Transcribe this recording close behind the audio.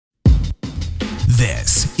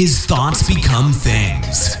This is Thoughts Become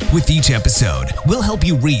Things. With each episode, we'll help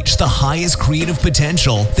you reach the highest creative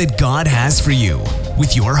potential that God has for you.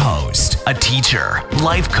 With your host, a teacher,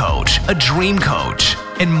 life coach, a dream coach,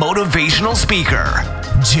 and motivational speaker,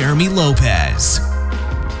 Jeremy Lopez.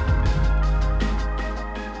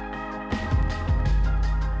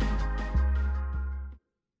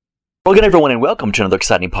 Well, again, everyone, and welcome to another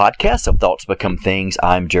exciting podcast of Thoughts Become Things.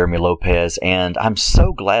 I'm Jeremy Lopez, and I'm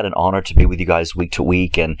so glad and honored to be with you guys week to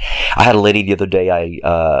week. And I had a lady the other day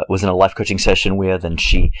I was in a life coaching session with, and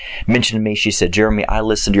she mentioned to me, she said, Jeremy, I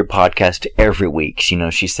listen to your podcast every week. You know,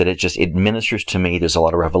 she said, it ministers to me. There's a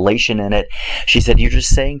lot of revelation in it. She said, you're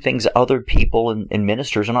just saying things that other people and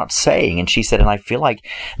ministers are not saying. And she said, and I feel like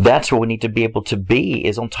that's where we need to be able to be,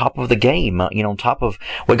 is on top of the game, on top of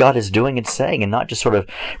what God is doing and saying, and not just sort of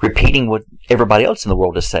repeating what everybody else in the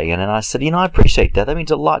world is saying. And I said, I appreciate that. That means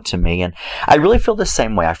a lot to me. And I really feel the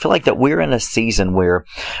same way. I feel like that we're in a season where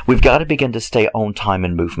we've got to begin to stay on time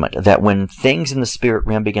and movement. That when things in the spirit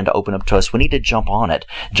realm begin to open up to us, we need to jump on it,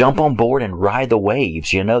 jump on board and ride the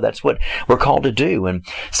waves. That's what we're called to do. And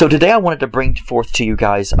so today I wanted to bring forth to you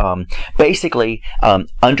guys, understanding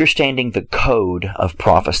the code of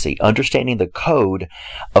prophecy,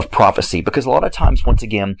 because a lot of times, once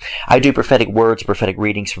again, I do prophetic words, prophetic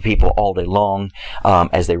readings for people all day long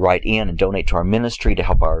as they write in and donate to our ministry to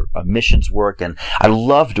help our missions work. And I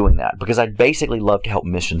love doing that because I basically love to help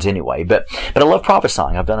missions anyway. But I love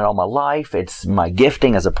prophesying. I've done it all my life. It's my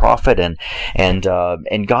gifting as a prophet, and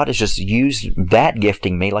God has just used that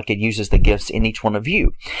gifting me like it uses the gifts in each one of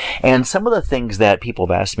you. And some of the things that people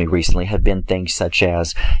have asked me recently have been things such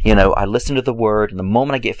as, I listen to the word, and the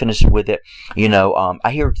moment I get finished with it,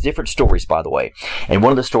 I hear different stories, by the way. And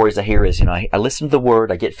one of the stories I hear is, I listen to the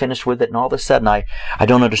word, I get finished with it, and all of a sudden I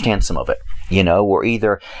don't understand some of it, or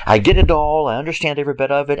either I get it all, I understand every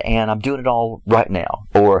bit of it, and I'm doing it all right now,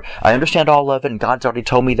 or I understand all of it, and God's already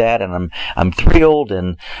told me that, and I'm thrilled,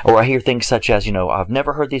 or I hear things such as, I've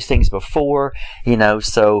never heard these things before, and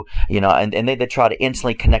they try to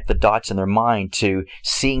instantly connect the dots in their mind to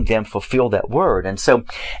seeing them fulfill that word.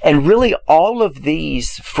 And really all of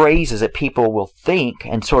these phrases that people will think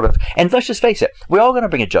and let's just face it, we're all going to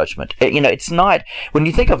bring a judgment. It's not, when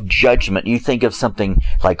you think of judgment, you think of something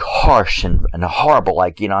like harsh and horrible,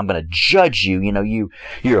 like, I'm going to judge you,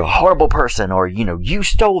 you're a horrible person, or, you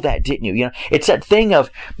stole that, didn't you? It's that thing of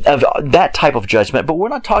that type of judgment, but we're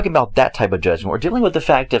not talking about that type of judgment. We're dealing with the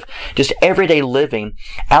fact of just everyday living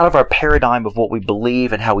out of our paradigm of what we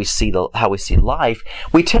believe and how we see life.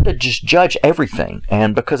 We tend to just judge everything,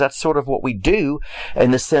 and because that's sort of what we do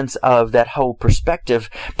in the sense of that whole perspective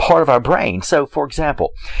part of our brain. So, for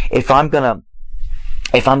example, if I'm gonna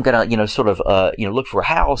look for a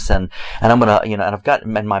house, and I'm gonna, and I've got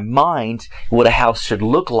in my mind what a house should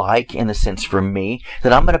look like in the sense for me,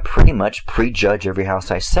 that I'm gonna pretty much prejudge every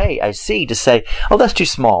house I see to say, oh, that's too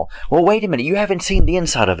small. Well, wait a minute, you haven't seen the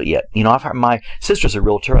inside of it yet. I've heard, my sister's a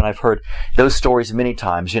realtor, and I've heard those stories many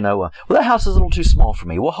times. Well, that house is a little too small for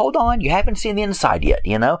me. Well, hold on, you haven't seen the inside yet.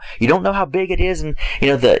 You don't know how big it is, and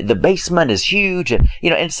the basement is huge,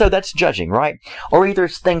 and so that's judging, right? Or either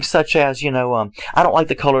things such as, I don't like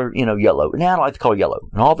the color, yellow. Now I don't like the color yellow.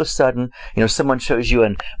 And all of a sudden, someone shows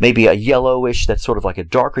you maybe a yellowish, that's sort of like a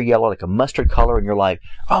darker yellow, like a mustard color, and you're like,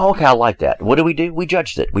 oh, okay, I like that. What do? We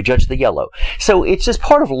judged it. We judged the yellow. So it's just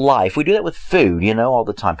part of life. We do that with food, all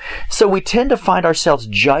the time. So we tend to find ourselves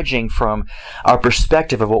judging from our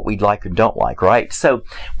perspective of what we like or don't like, right? So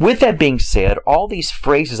with that being said, all these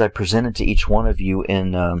phrases I presented to each one of you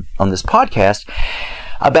on this podcast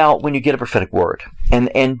about when you get a prophetic word.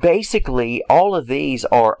 And basically all of these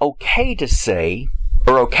are okay to say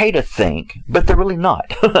or okay to think, but they're really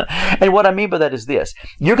not. And what I mean by that is this: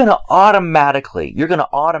 you're going to automatically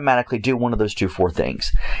do one of those four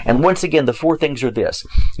things. And once again, the four things are this: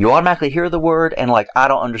 you automatically hear the word and I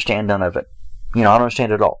don't understand none of it. I don't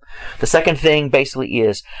understand it at all. The second thing basically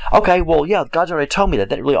is, okay, well, yeah, God's already told me that.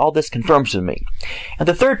 That really, all this confirms to me. And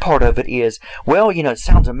the third part of it is, well, it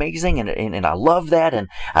sounds amazing, and I love that, and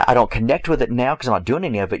I don't connect with it now because I'm not doing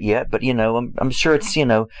any of it yet, but, I'm sure it's,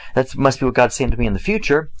 that must be what God's saying to me in the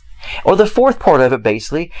future. Or the fourth part of it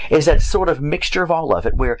basically is that sort of mixture of all of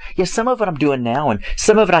it where, some of it I'm doing now, and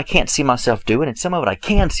some of it I can't see myself doing, and some of it I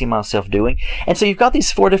can see myself doing. And so you've got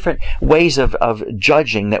these four different ways of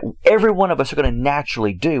judging that every one of us are going to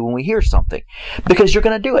naturally do when we hear something, because you're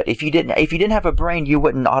going to do it. If you didn't have a brain, you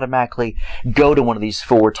wouldn't automatically go to one of these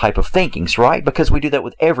four type of thinkings, right? Because we do that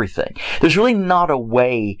with everything. There's really not a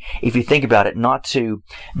way, if you think about it, not to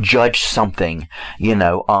judge something,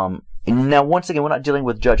 Now, once again, we're not dealing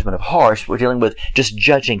with judgment of harsh. We're dealing with just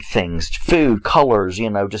judging things, food, colors,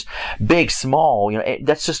 just big, small.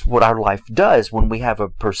 That's just what our life does when we have a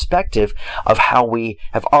perspective of how we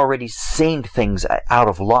have already seen things out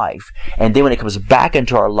of life. And then when it comes back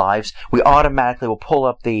into our lives, we automatically will pull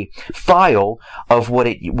up the file of what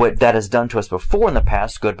that has done to us before in the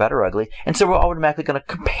past, good, bad, or ugly. And so we're automatically going to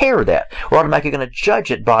compare that. We're automatically going to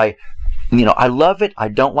judge it by, I love it. I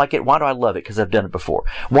don't like it. Why do I love it? Because I've done it before.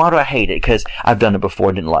 Why do I hate it? Because I've done it before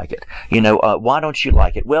and didn't like it. Why don't you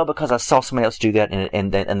like it? Well, because I saw somebody else do that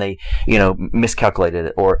and they miscalculated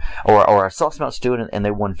it, or I saw somebody else do it and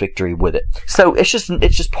they won victory with it. So it's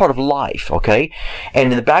just part of life, okay?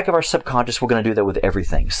 And in the back of our subconscious, we're going to do that with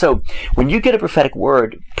everything. So when you get a prophetic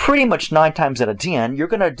word, pretty much 9 times out of 10, you're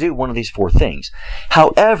going to do one of these 4 things.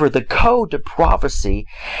 However, the code to prophecy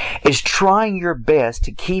is trying your best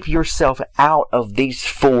to keep yourself out of these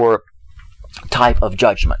 4 type of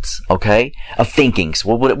judgments, okay, of thinkings.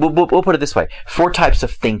 We'll put it this way: 4 types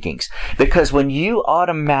of thinkings. Because when you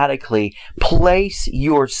automatically place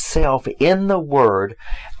yourself in the Word,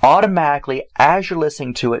 automatically, as you're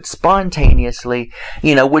listening to it, spontaneously,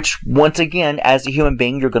 which once again, as a human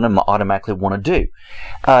being, you're going to automatically want to do.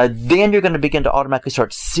 Then you're going to begin to automatically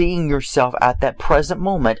start seeing yourself at that present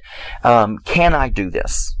moment. Can I do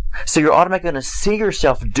this? So you're automatically going to see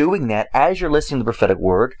yourself doing that as you're listening to the prophetic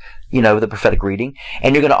word, the prophetic reading,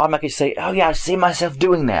 and you're going to automatically say, oh yeah, I see myself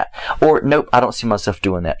doing that. Or, nope, I don't see myself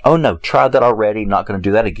doing that. Oh no, tried that already, not going to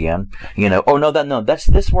do that again. Oh no,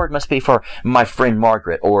 this word must be for my friend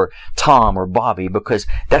Margaret or Tom or Bobby, because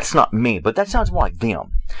that's not me, but that sounds more like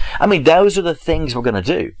them. Those are the things we're going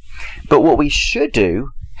to do. But what we should do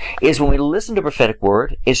is, when we listen to prophetic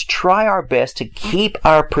word, is try our best to keep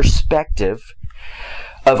our perspective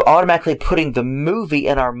of automatically putting the movie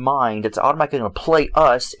in our mind. It's automatically going to play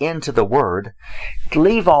us into the word.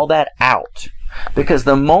 Leave all that out. Because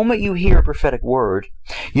the moment you hear a prophetic word,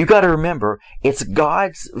 you got to remember, it's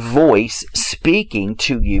God's voice speaking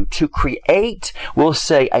to you to create, we'll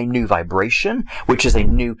say, a new vibration, which is a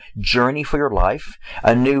new journey for your life,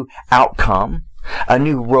 a new outcome, a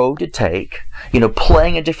new road to take,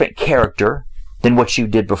 playing a different character than what you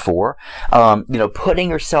did before, putting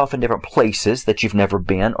yourself in different places that you've never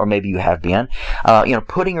been, or maybe you have been,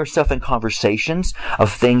 putting yourself in conversations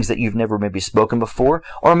of things that you've never maybe spoken before,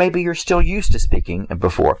 or maybe you're still used to speaking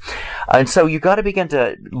before. And so you got to begin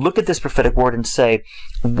to look at this prophetic word and say,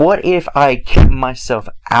 what if I keep myself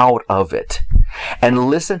out of it and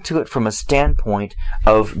listen to it from a standpoint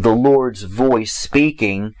of the Lord's voice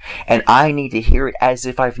speaking, and I need to hear it as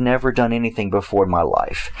if I've never done anything before in my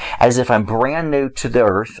life, as if I'm brand new to the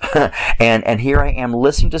earth, and here I am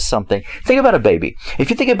listening to something. Think about a baby. If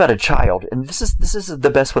you think about a child, and this is the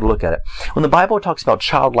best way to look at it. When the Bible talks about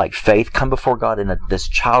childlike faith, come before God in this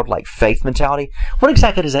childlike faith mentality, what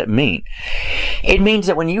exactly does that mean? It means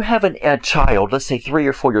that when you have a child, let's say 3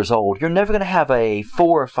 or 4 years old, you're never going to have a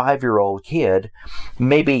 4 or 5-year-old kid,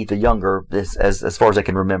 maybe the younger, as far as I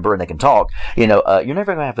can remember, and they can talk, you're never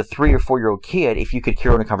going to have a 3 or 4-year-old kid, if you could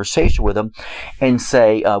carry on a conversation with them and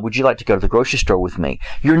say, would you like to go to the grocery store with me?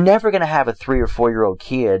 You're never going to have a 3 or 4-year-old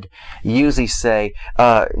kid usually say,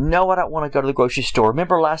 no, I don't want to go to the grocery store.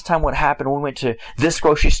 Remember last time what happened when we went to this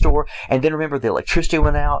grocery store, and then remember the electricity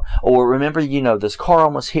went out, or remember, this car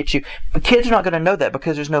almost hit you. But kids are not going to know that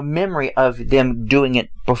because there's no memory of them doing it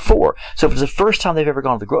before. So if it's the first time they've ever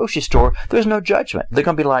gone to the grocery store, there's no judgment. They're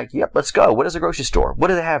going to be like, yep, let's go. What is a grocery store? What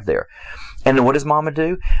do they have there? And then what does Mama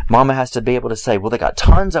do? Mama has to be able to say, well, they got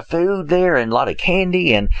tons of food there and a lot of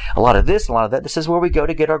candy and a lot of this, a lot of that. This is where we go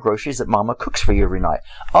to get our groceries that Mama cooks for you every night.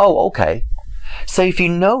 Oh, okay. So if you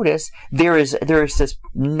notice, there is this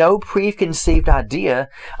no preconceived idea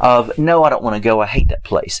of, no, I don't want to go. I hate that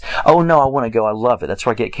place. Oh, no, I want to go. I love it. That's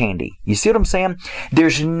where I get candy. You see what I'm saying?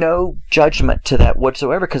 There's no judgment to that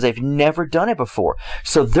whatsoever because they've never done it before.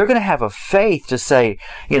 So they're going to have a faith to say,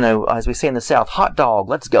 as we say in the South, hot dog,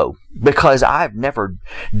 let's go. Because I've never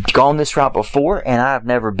gone this route before and I've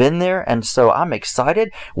never been there. And so I'm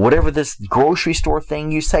excited. Whatever this grocery store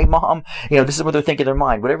thing you say, Mom, this is what they're thinking in their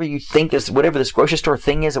mind. Whatever you think whatever this grocery store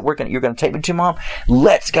thing is that you're going to take me to, Mom,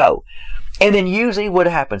 let's go. And then usually what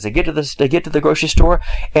happens, they get to the grocery store,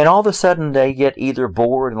 and all of a sudden they get either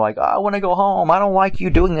bored and like, I want to go home. I don't like you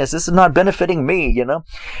doing this. This is not benefiting me,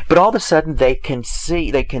 But all of a sudden they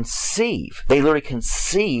literally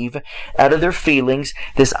conceive out of their feelings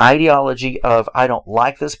this ideology of, I don't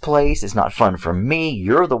like this place. It's not fun for me.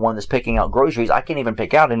 You're the one that's picking out groceries. I can't even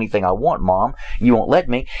pick out anything I want, Mom. You won't let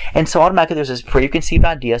me. And so automatically there's this preconceived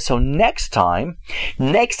idea. So next time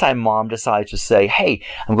Mom decides to say, hey,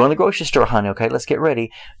 I'm going to the grocery store, honey, okay, let's get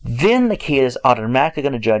ready. Then the kid is automatically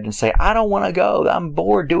going to judge and say, I don't want to go. I'm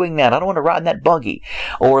bored doing that. I don't want to ride in that buggy.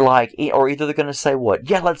 Or either they're going to say what?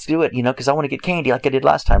 Yeah, let's do it, because I want to get candy like I did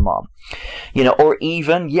last time, Mom. Or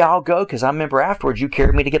even, yeah, I'll go because I remember afterwards you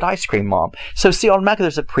carried me to get ice cream, Mom. So see, automatically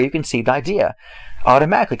there's a preconceived idea.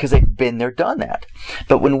 Automatically, because they've been there, done that.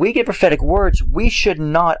 But when we get prophetic words, we should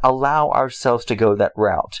not allow ourselves to go that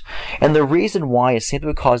route. And the reason why is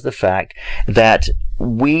simply because of the fact that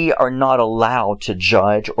we are not allowed to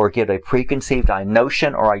judge or give a preconceived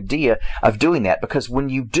notion or idea of doing that. Because when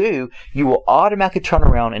you do, you will automatically turn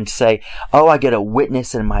around and say, oh, I get a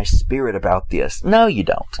witness in my spirit about this. No, you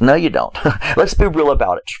don't. No, you don't. Let's be real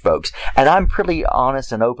about it, folks. And I'm pretty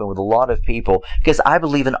honest and open with a lot of people because I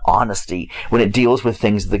believe in honesty when it deals with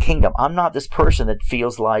things of the kingdom. I'm not this person that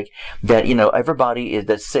feels like that, everybody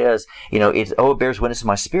that says, it bears witness in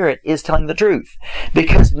my spirit is telling the truth.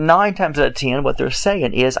 Because 9 times out of 10, what they're saying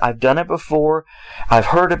is, I've done it before, I've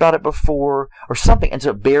heard about it before, or something, and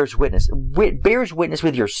so it bears witness. Bears witness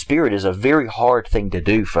with your spirit is a very hard thing to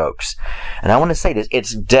do, folks. And I want to say this,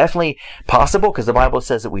 it's definitely possible because the Bible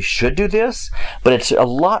says that we should do this, but it's a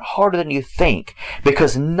lot harder than you think,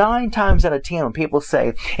 because 9 times out of 10, when people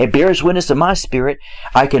say, it bears witness to my spirit,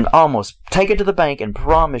 I can almost take it to the bank and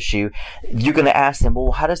promise you, you're going to ask them,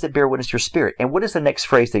 well, how does it bear witness to your spirit? And what is the next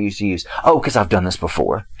phrase they used to use? Oh, because I've done this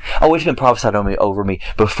before. Oh, it's been prophesied over me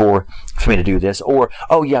before for me to do this. Or,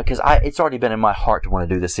 oh yeah, because it's already been in my heart to want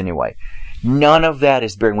to do this anyway. None of that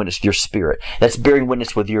is bearing witness to your spirit. That's bearing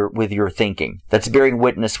witness with your thinking. That's bearing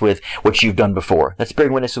witness with what you've done before. That's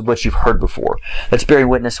bearing witness with what you've heard before. That's bearing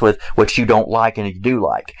witness with what you don't like and you do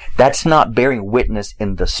like. That's not bearing witness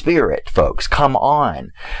in the spirit, folks. Come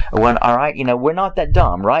on. All right, we're not that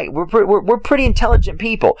dumb, right? We're pretty intelligent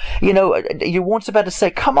people. You're once about to say,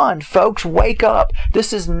 come on, folks, wake up.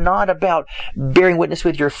 This is not about bearing witness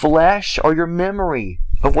with your flesh or your memory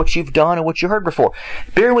of what you've done and what you heard before.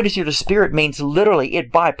 Bearing witness to the Spirit means literally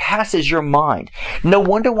it bypasses your mind. No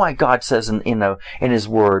wonder why God says in His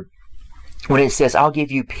Word, when it says, I'll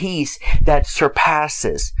give you peace that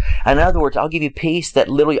surpasses. In other words, I'll give you peace that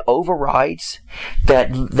literally overrides that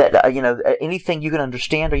anything you can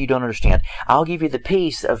understand or you don't understand. I'll give you the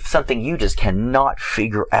peace of something you just cannot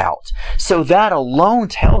figure out. So that alone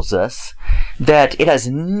tells us that it has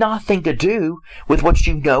nothing to do with what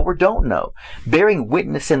you know or don't know. Bearing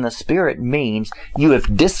witness in the Spirit means you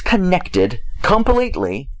have disconnected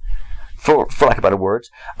completely, for lack of better words,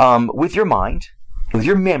 with your mind, with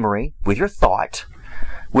your memory, with your thought,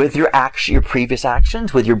 with your previous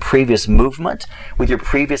actions, with your previous movement, with your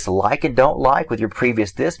previous like and don't like, with your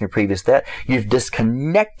previous this and your previous that. You've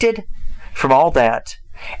disconnected from all that,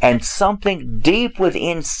 and something deep within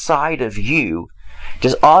inside of you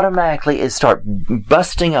just automatically start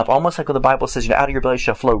busting up, almost like when the Bible says, out of your belly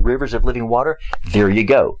shall flow rivers of living water. There you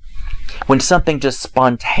go. When something just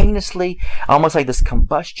spontaneously, almost like this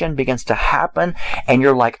combustion begins to happen, and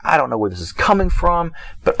you're like, I don't know where this is coming from,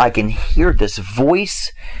 but I can hear this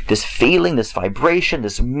voice, this feeling, this vibration,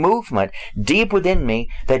 this movement deep within me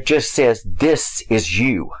that just says, this is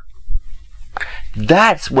you.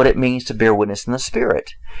 That's what it means to bear witness in the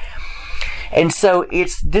Spirit. And so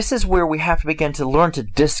this is where we have to begin to learn to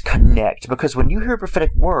disconnect, because when you hear a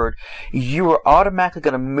prophetic word, you are automatically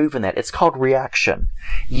going to move in that. It's called reaction.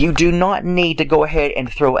 You do not need to go ahead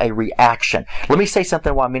and throw a reaction. Let me say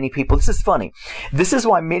something why many people, this is funny. This is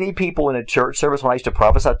why many people in a church service, when I used to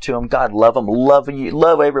prophesy to them, God love them, love you,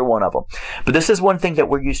 love every one of them. But this is one thing that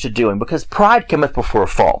we're used to doing, because pride cometh before a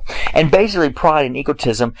fall. And basically pride and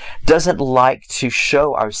egotism doesn't like to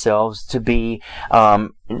show ourselves to be,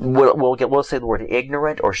 we'll say the word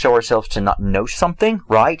ignorant, or show ourselves to not know something,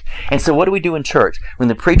 right? And so what do we do in church? When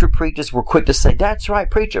the preacher preaches, we're quick to say, that's right,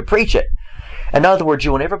 preacher, preach it. In other words,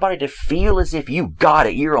 you want everybody to feel as if you got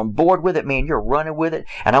it. You're on board with it, man. You're running with it.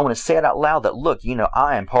 And I want to say it out loud that, look,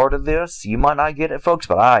 I am part of this. You might not get it, folks,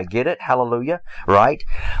 but I get it. Hallelujah. Right?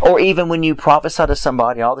 Or even when you prophesy to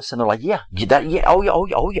somebody, all of a sudden they're like, yeah, that, yeah, oh yeah, oh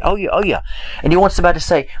yeah, oh yeah, oh yeah, oh yeah. And you want somebody to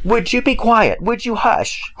say, would you be quiet? Would you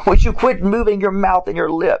hush? Would you quit moving your mouth and your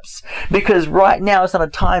lips? Because right now is not a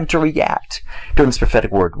time to react during this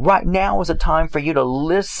prophetic word. Right now is a time for you to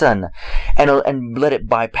listen and let it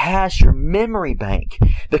bypass your memory bank,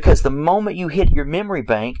 because the moment you hit your memory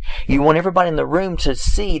bank, you want everybody in the room to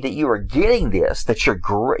see that you are getting this, that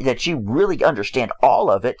you really understand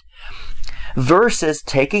all of it, versus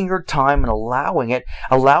taking your time and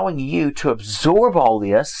allowing you to absorb all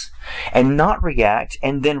this and not react,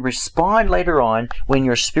 and then respond later on when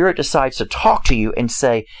your spirit decides to talk to you and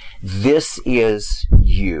say, this is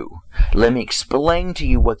you. Let me explain to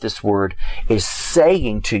you what this word is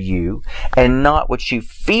saying to you, and not what you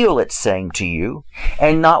feel it's saying to you,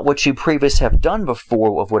 and not what you previously have done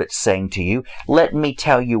before of what it's saying to you. Let me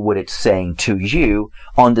tell you what it's saying to you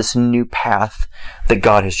on this new path that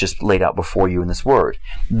God has just laid out before you in this word.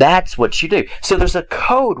 That's what you do. So there's a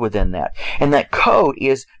code within that, and that code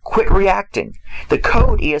is quit reacting. The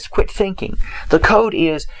code is quit thinking. The code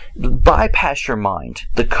is bypass your mind.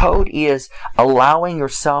 The code is allowing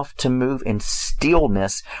yourself to move in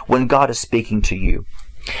stillness when God is speaking to you.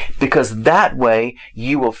 Because that way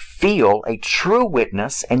you will feel a true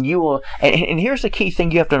witness, and you will. And here's the key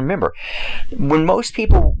thing you have to remember: when most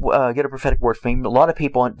people get a prophetic word from me, a lot of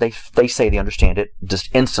people they say they understand it just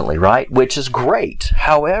instantly, right? Which is great.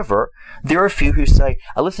 However, there are a few who say,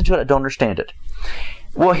 "I listen to it, I don't understand it."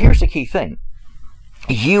 Well, here's the key thing.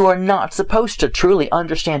 You are not supposed to truly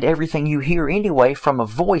understand everything you hear anyway from a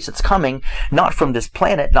voice that's coming not from this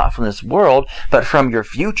planet, not from this world, but from your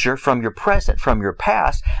future, from your present, from your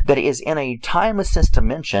past, that is in a timeless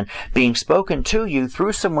dimension being spoken to you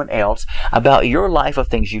through someone else about your life, of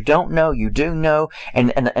things you don't know, you do know,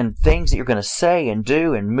 and things that you're going to say and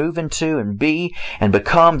do and move into and be and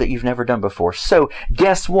become that you've never done before. So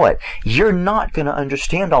guess what? You're not going to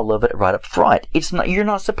understand all of it right up front. You're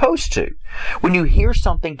not supposed to. When you hear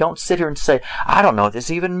something, don't sit here and say, I don't know what this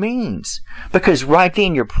even means. Because right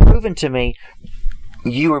then you're proving to me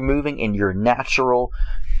you are moving in your natural,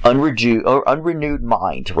 unrenewed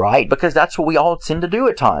mind, right? Because that's what we all tend to do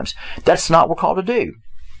at times. That's not what we're called to do.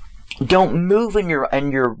 Don't move in your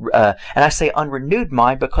and I say unrenewed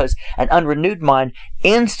mind because an unrenewed mind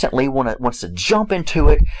instantly wants to jump into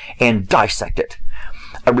it and dissect it.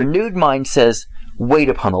 A renewed mind says, wait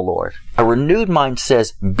upon the Lord. A renewed mind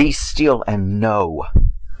says, be still and know.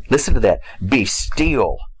 Listen to that. Be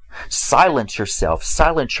still. Silence yourself.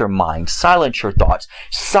 Silence your mind. Silence your thoughts.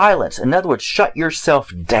 Silence. In other words, shut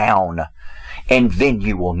yourself down, and then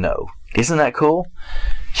you will know. Isn't that cool?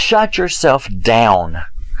 Shut yourself down,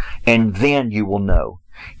 and then you will know.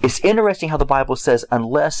 It's interesting how the Bible says,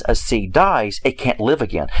 unless a seed dies, it can't live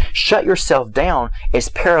again. Shut yourself down is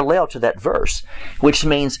parallel to that verse, which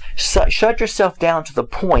means shut yourself down to the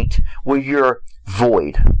point where you're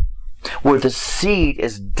void, where the seed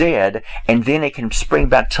is dead, and then it can spring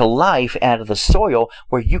back to life out of the soil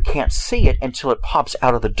where you can't see it until it pops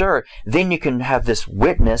out of the dirt. Then you can have this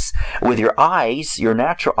witness with your eyes, your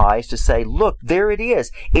natural eyes, to say, look, there it is.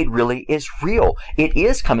 It really is real. It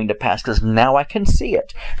is coming to pass because now I can see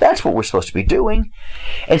it. That's what we're supposed to be doing.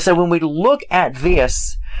 And so when we look at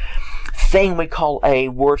this thing we call a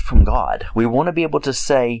word from God, we want to be able to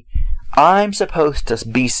say, I'm supposed to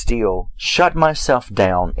be still, shut myself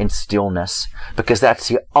down in stillness, because that's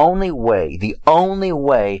the only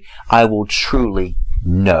way I will truly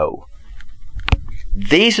know.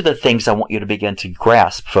 These are the things I want you to begin to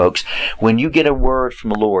grasp, folks, when you get a word from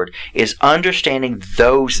the Lord, is understanding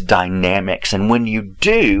those dynamics. And when you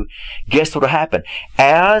do, guess what will happen?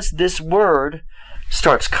 As this word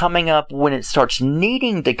starts coming up, when it starts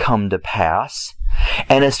needing to come to pass,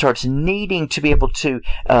 and it starts needing to be able to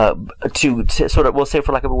sort of, we'll say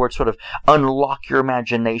for lack of a word, sort of unlock your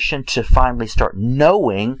imagination to finally start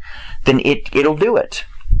knowing, then it'll do it.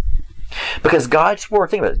 Because God's word,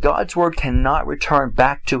 think about it, God's word cannot return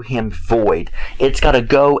back to Him void. It's got to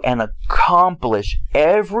go and accomplish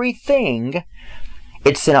everything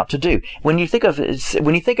it's sent out to do. When you think of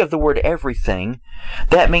the word everything,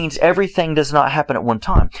 that means everything does not happen at one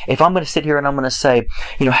time. If I'm going to sit here and I'm going to say,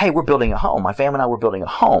 hey, we're building a home. My family and I, we're building a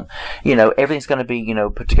home. Everything's going to be,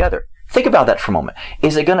 put together. Think about that for a moment.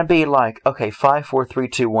 Is it going to be like, okay, 5, 4, 3,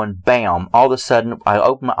 2, 1, bam, all of a sudden I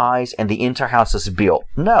open my eyes and the entire house is built?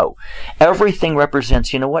 No. Everything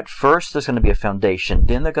represents, first there's going to be a foundation,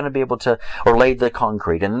 then they're going to be able to, or lay the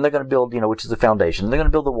concrete, and then they're going to build, which is the foundation, they're going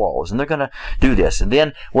to build the walls, and they're going to do this, and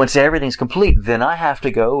then once everything's complete, then I have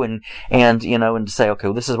to go and say, okay,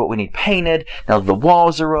 well, this is what we need painted, now the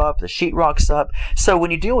walls are up, the sheetrock's up. So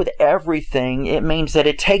when you deal with everything, it means that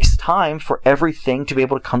it takes time for everything to be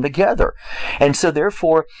able to come together. And so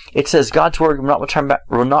therefore, it says God's word will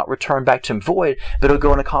not return back to Him void, but it'll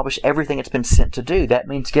go and accomplish everything it's been sent to do. That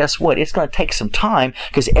means, guess what? It's going to take some time,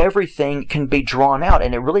 because everything can be drawn out,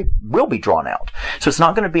 and it really will be drawn out. So it's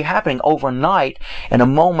not going to be happening overnight in a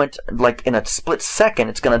moment, like in a split second.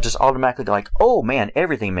 It's going to just automatically go like, oh man,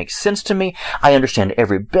 everything makes sense to me. I understand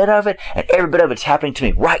every bit of it, and every bit of it's happening to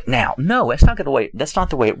me right now. No, that's not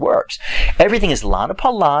the way it works. Everything is line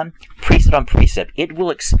upon line, precept on precept. It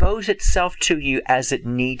will expose itself to you as it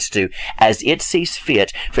needs to, as it sees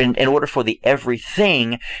fit, in order for the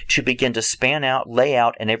everything to begin to span out, lay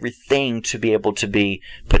out, and everything to be able to be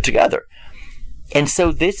put together. And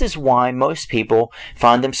so this is why most people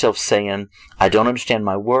find themselves saying, I don't understand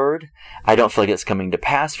my word. I don't feel like it's coming to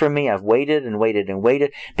pass for me. I've waited and waited and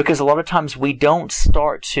waited. Because a lot of times we don't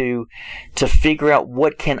start to figure out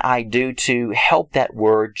what can I do to help that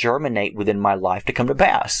word germinate within my life to come to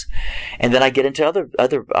pass. And then I get into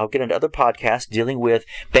I'll get into other podcasts dealing with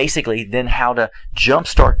basically then how to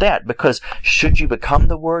jumpstart that. Because should you become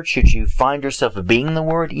the word? Should you find yourself being the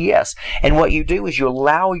word? Yes. And what you do is you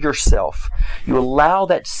allow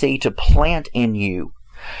that seed to plant in you,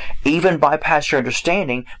 even bypass your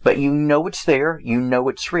understanding, but you know it's there, you know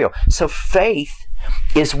it's real. So faith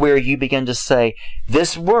is where you begin to say,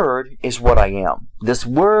 this word is what I am. This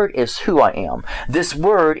word is who I am. This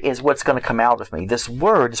word is what's going to come out of me. This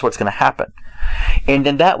word is what's going to happen. And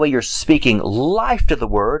in that way, you're speaking life to the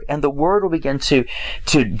word, and the word will begin to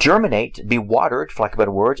germinate, be watered, for lack of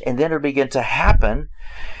better words, and then it'll begin to happen.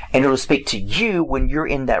 And it'll speak to you when you're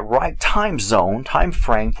in that right time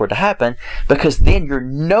frame for it to happen, because then your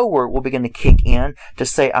knower will begin to kick in to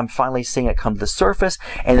say, I'm finally seeing it come to the surface,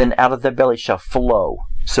 and then out of the belly shall flow.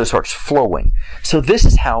 So it starts flowing. So this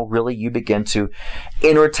is how really you begin to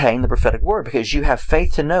entertain the prophetic word, because you have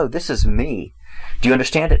faith to know this is me. Do you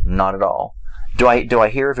understand it? Not at all. Do I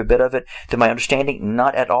hear every bit of it to my understanding?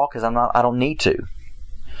 Not at all, because I don't need to.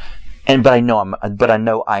 But I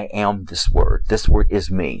know I am this word. This word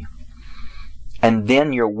is me. And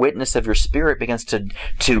then your witness of your spirit begins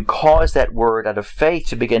to cause that word out of faith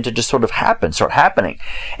to begin to just sort of start happening.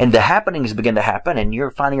 And the happenings begin to happen, and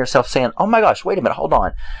you're finding yourself saying, oh my gosh, wait a minute, hold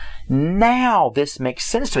on. Now this makes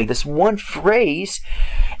sense to me. This one phrase,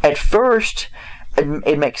 at first,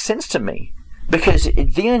 it makes sense to me. Because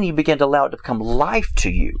then you begin to allow it to become life to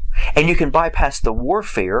you. And you can bypass the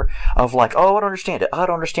warfare of like, oh, I don't understand it. I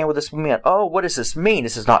don't understand what this meant. Oh, what does this mean?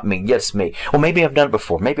 This does not mean. Yes, me. Well, maybe I've done it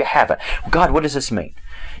before. Maybe I haven't. God, what does this mean?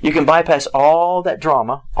 You can bypass all that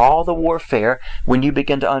drama, all the warfare, when you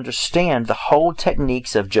begin to understand the whole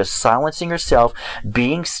techniques of just silencing yourself,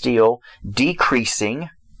 being still, decreasing,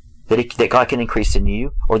 that God can increase in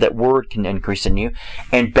you, or that word can increase in you,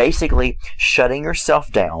 and basically shutting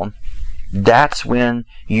yourself down. That's when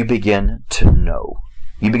you begin to know.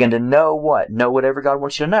 You begin to know what? Know whatever God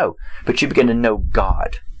wants you to know. But you begin to know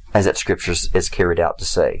God, as that scripture is carried out to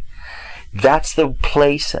say. That's the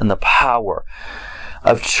place and the power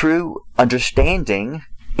of true understanding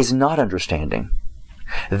is not understanding.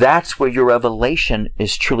 That's where your revelation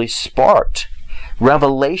is truly sparked.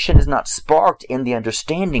 Revelation is not sparked in the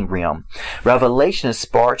understanding realm. Revelation is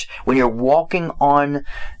sparked when you're walking on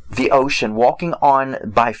the ocean, walking on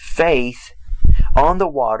by faith on the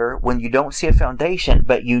water, when you don't see a foundation,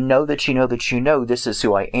 but you know that you know that you know this is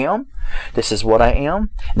who I am, this is what I am,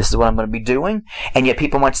 this is what I'm going to be doing. And yet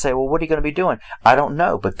people might say, well, what are you going to be doing? I don't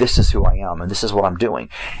know, but this is who I am, and this is what I'm doing.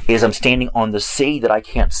 Is I'm standing on the sea that I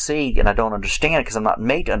can't see, and I don't understand because I'm not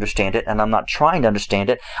made to understand it, and I'm not trying to understand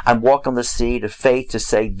it. I'm walking on the sea to faith to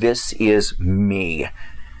say, this is me.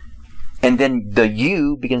 And then the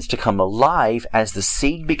you begins to come alive as the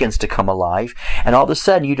seed begins to come alive. And all of a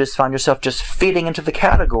sudden, you just find yourself just fitting into the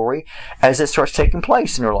category as it starts taking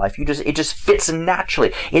place in your life. It just fits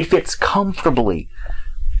naturally. It fits comfortably.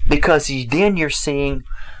 Because then you're seeing,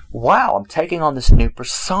 wow, I'm taking on this new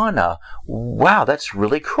persona. Wow, that's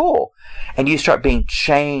really cool. And you start being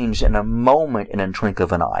changed in a moment, in a twinkle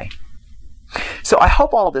of an eye. So I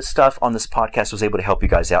hope all of this stuff on this podcast was able to help you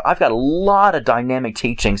guys out. I've got a lot of dynamic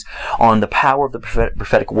teachings on the power of the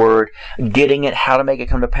prophetic word, getting it, how to make it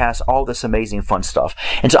come to pass, all this amazing fun stuff.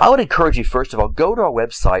 And so I would encourage you, first of all, go to our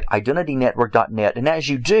website, identitynetwork.net. And as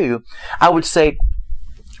you do, I would say,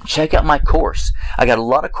 check out my course. I got a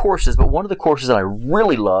lot of courses, but one of the courses that I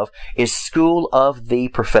really love is School of the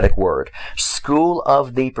Prophetic Word. School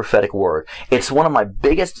of the Prophetic Word. It's one of my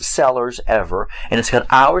biggest sellers ever, and it's got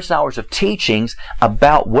hours and hours of teachings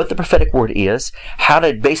about what the prophetic word is, how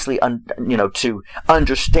to basically, to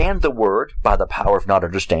understand the word by the power of not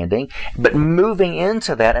understanding, but moving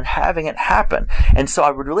into that and having it happen. And so I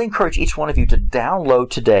would really encourage each one of you to download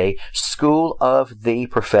today School of the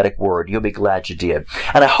Prophetic Word. You'll be glad you did.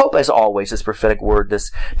 And I hope, as always, this prophetic word, this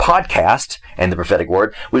podcast, and the prophetic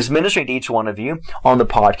word was ministering to each one of you on the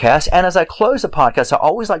podcast. And as I close the podcast, I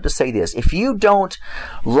always like to say this. If you don't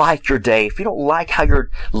like your day, if you don't like how your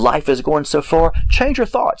life is going so far, change your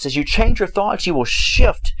thoughts. As you change your thoughts, you will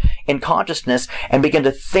shift in consciousness and begin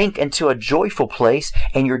to think into a joyful place,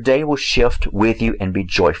 and your day will shift with you and be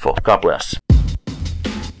joyful. God bless.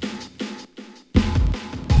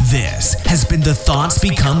 This has been the Thoughts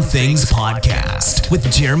Become Things podcast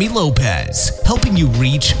with Jeremy Lopez, helping you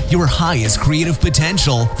reach your highest creative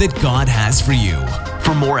potential that God has for you.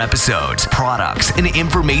 For more episodes, products, and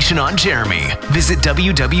information on Jeremy, visit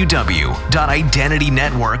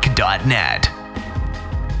www.identitynetwork.net.